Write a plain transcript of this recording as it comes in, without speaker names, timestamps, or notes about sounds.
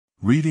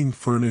Reading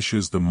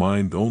furnishes the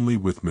mind only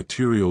with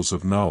materials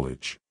of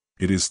knowledge.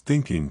 It is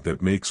thinking that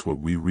makes what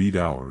we read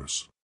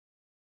ours.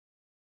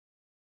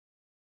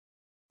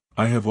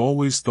 I have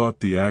always thought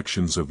the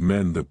actions of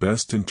men the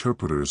best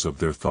interpreters of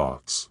their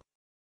thoughts.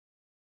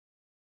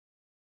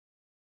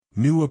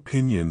 New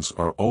opinions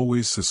are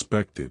always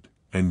suspected,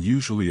 and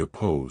usually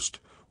opposed,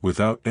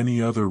 without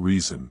any other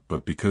reason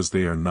but because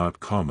they are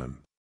not common.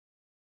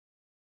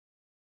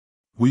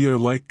 We are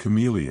like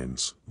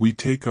chameleons, we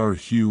take our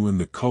hue and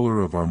the color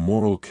of our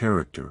moral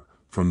character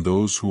from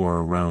those who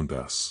are around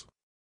us.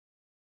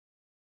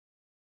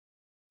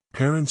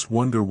 Parents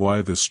wonder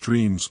why the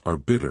streams are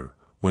bitter,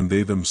 when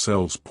they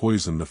themselves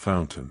poison the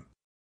fountain.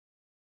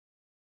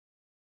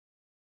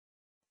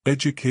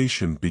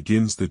 Education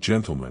begins the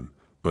gentleman,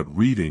 but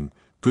reading,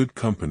 good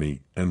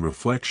company, and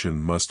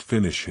reflection must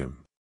finish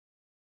him.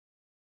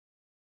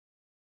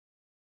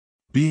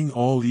 Being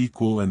all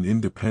equal and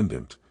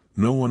independent,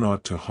 no one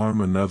ought to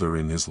harm another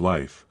in his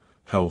life,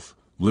 health,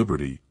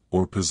 liberty,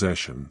 or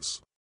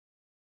possessions.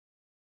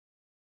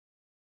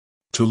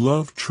 To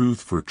love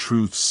truth for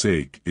truth's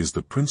sake is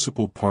the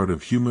principal part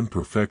of human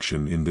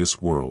perfection in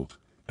this world,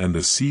 and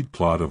the seed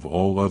plot of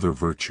all other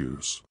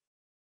virtues.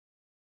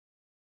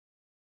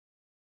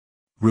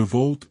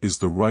 Revolt is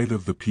the right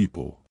of the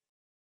people.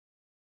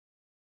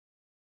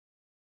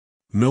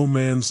 No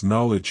man's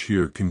knowledge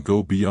here can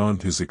go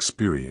beyond his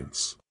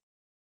experience.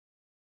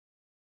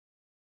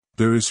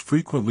 There is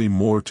frequently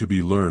more to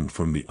be learned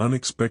from the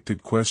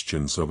unexpected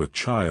questions of a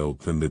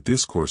child than the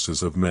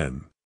discourses of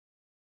men.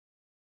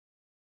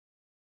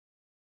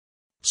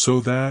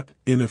 So that,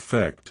 in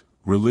effect,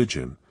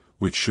 religion,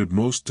 which should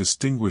most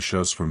distinguish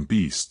us from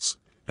beasts,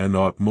 and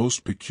ought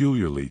most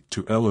peculiarly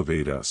to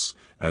elevate us,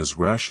 as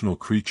rational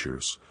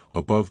creatures,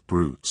 above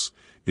brutes,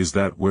 is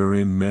that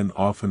wherein men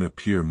often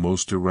appear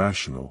most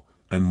irrational,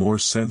 and more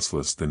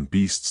senseless than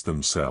beasts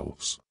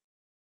themselves.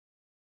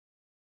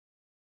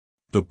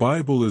 The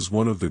Bible is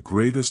one of the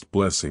greatest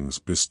blessings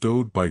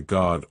bestowed by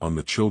God on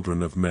the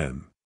children of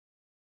men.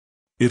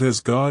 It has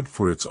God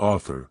for its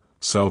author,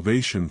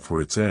 salvation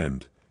for its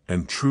end,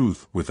 and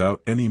truth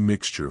without any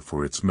mixture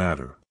for its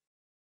matter.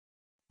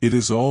 It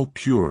is all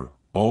pure,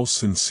 all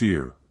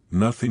sincere,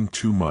 nothing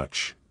too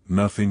much,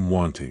 nothing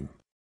wanting.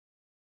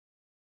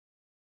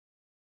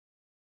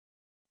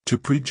 To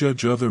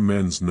prejudge other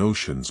men's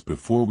notions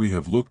before we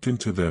have looked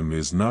into them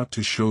is not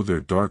to show their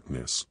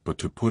darkness but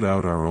to put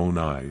out our own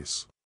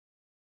eyes.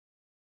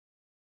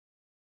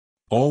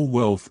 All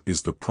wealth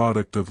is the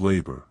product of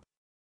labor.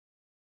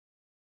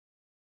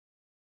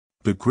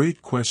 The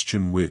great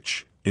question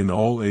which, in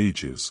all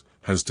ages,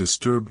 has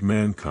disturbed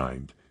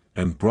mankind,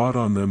 and brought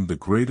on them the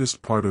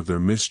greatest part of their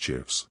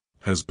mischiefs,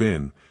 has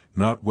been,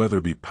 not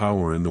whether be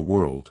power in the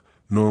world,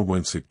 nor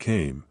whence it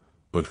came,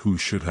 but who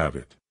should have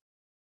it.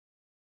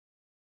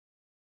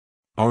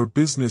 Our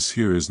business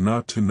here is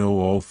not to know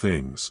all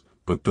things,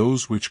 but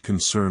those which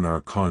concern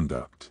our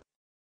conduct.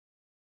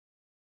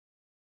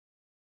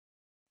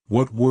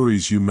 What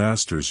worries you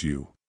masters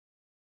you.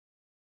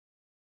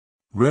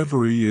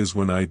 Reverie is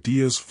when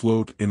ideas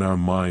float in our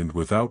mind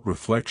without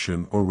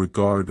reflection or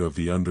regard of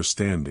the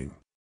understanding.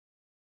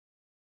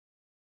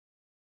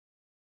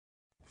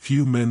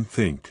 Few men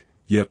think,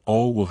 yet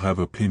all will have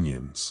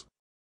opinions.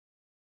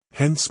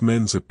 Hence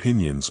men's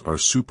opinions are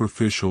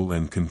superficial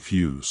and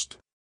confused.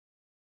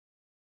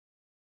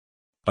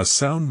 A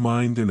sound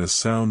mind in a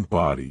sound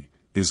body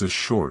is a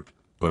short,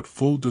 but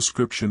full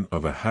description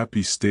of a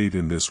happy state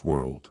in this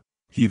world.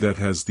 He that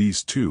has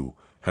these two,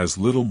 has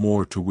little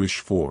more to wish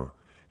for,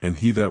 and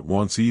he that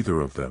wants either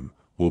of them,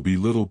 will be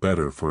little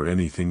better for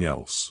anything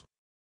else.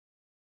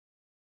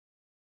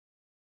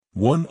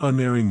 One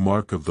unerring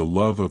mark of the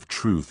love of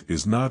truth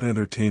is not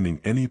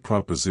entertaining any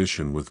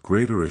proposition with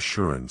greater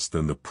assurance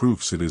than the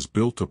proofs it is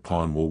built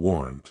upon will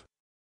warrant.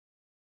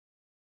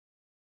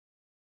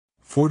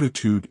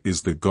 Fortitude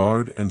is the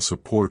guard and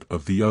support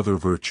of the other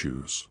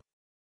virtues.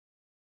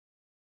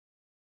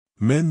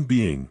 Men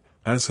being,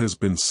 as has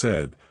been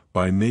said,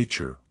 by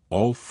nature,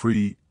 all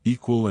free,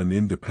 equal and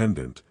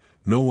independent,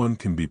 no one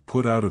can be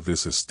put out of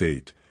this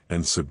estate,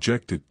 and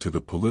subjected to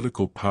the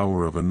political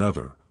power of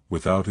another,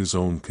 without his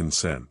own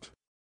consent.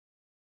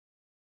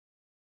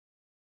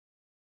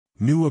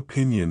 New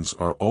opinions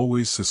are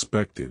always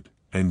suspected,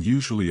 and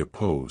usually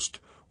opposed,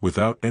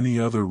 without any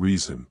other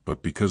reason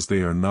but because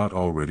they are not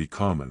already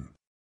common.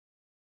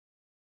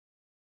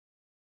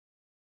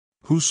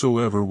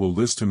 Whosoever will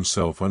list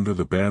himself under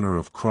the banner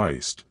of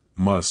Christ,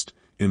 must,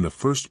 in the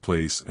first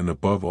place and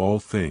above all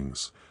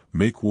things,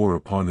 make war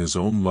upon his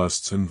own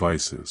lusts and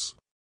vices.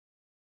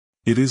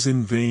 It is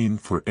in vain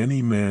for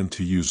any man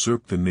to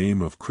usurp the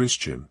name of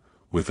Christian,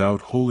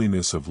 without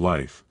holiness of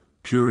life,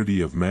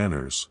 purity of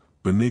manners,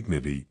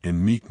 benignity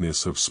and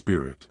meekness of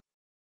spirit.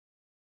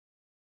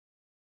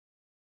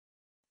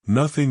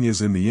 Nothing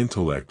is in the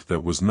intellect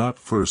that was not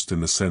first in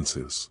the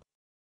senses.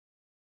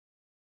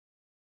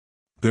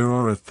 There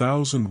are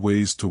 1,000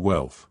 ways to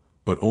wealth,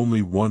 but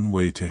only one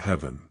way to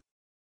heaven.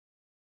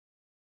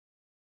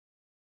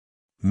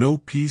 No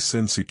peace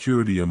and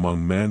security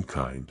among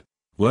mankind,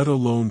 let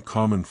alone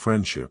common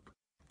friendship,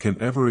 can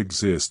ever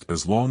exist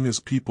as long as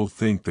people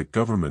think that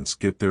governments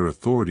get their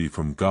authority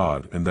from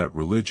God and that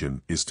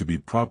religion is to be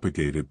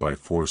propagated by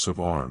force of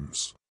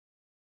arms.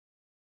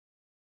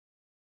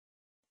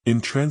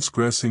 In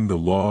transgressing the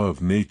law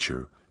of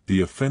nature, the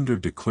offender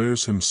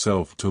declares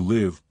himself to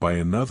live by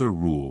another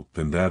rule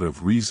than that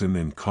of reason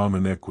and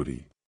common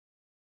equity.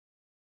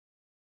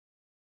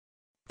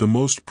 The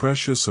most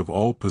precious of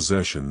all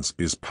possessions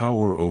is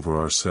power over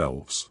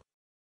ourselves.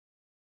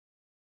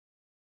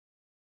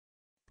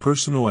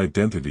 Personal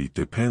identity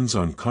depends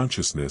on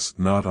consciousness,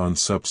 not on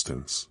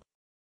substance.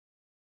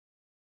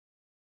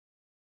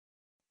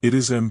 It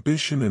is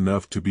ambition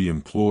enough to be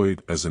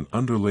employed as an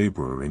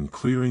underlaborer in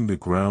clearing the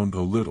ground a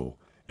little,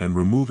 and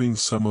removing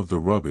some of the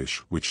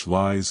rubbish which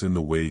lies in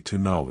the way to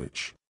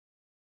knowledge.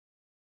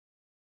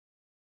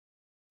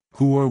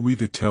 Who are we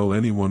to tell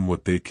anyone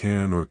what they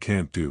can or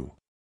can't do?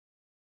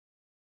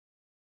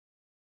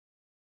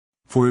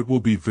 For it will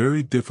be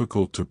very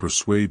difficult to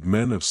persuade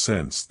men of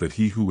sense that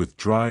he who with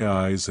dry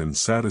eyes and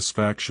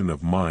satisfaction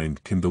of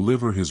mind can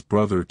deliver his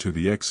brother to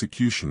the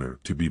executioner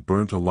to be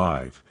burnt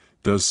alive,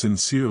 does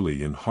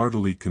sincerely and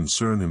heartily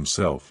concern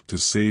himself to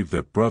save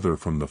that brother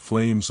from the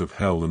flames of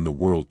hell in the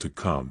world to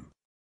come.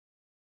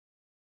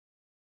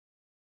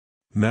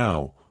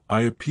 Now,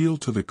 I appeal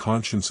to the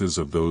consciences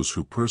of those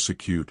who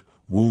persecute,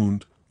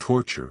 wound,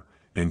 torture,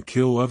 and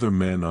kill other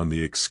men on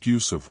the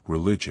excuse of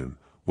religion,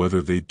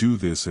 whether they do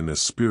this in a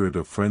spirit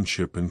of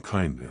friendship and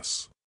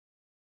kindness.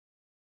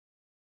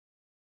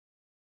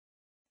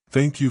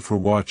 Thank you for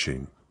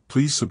watching.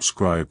 Please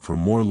subscribe for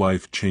more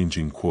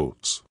life-changing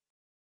quotes.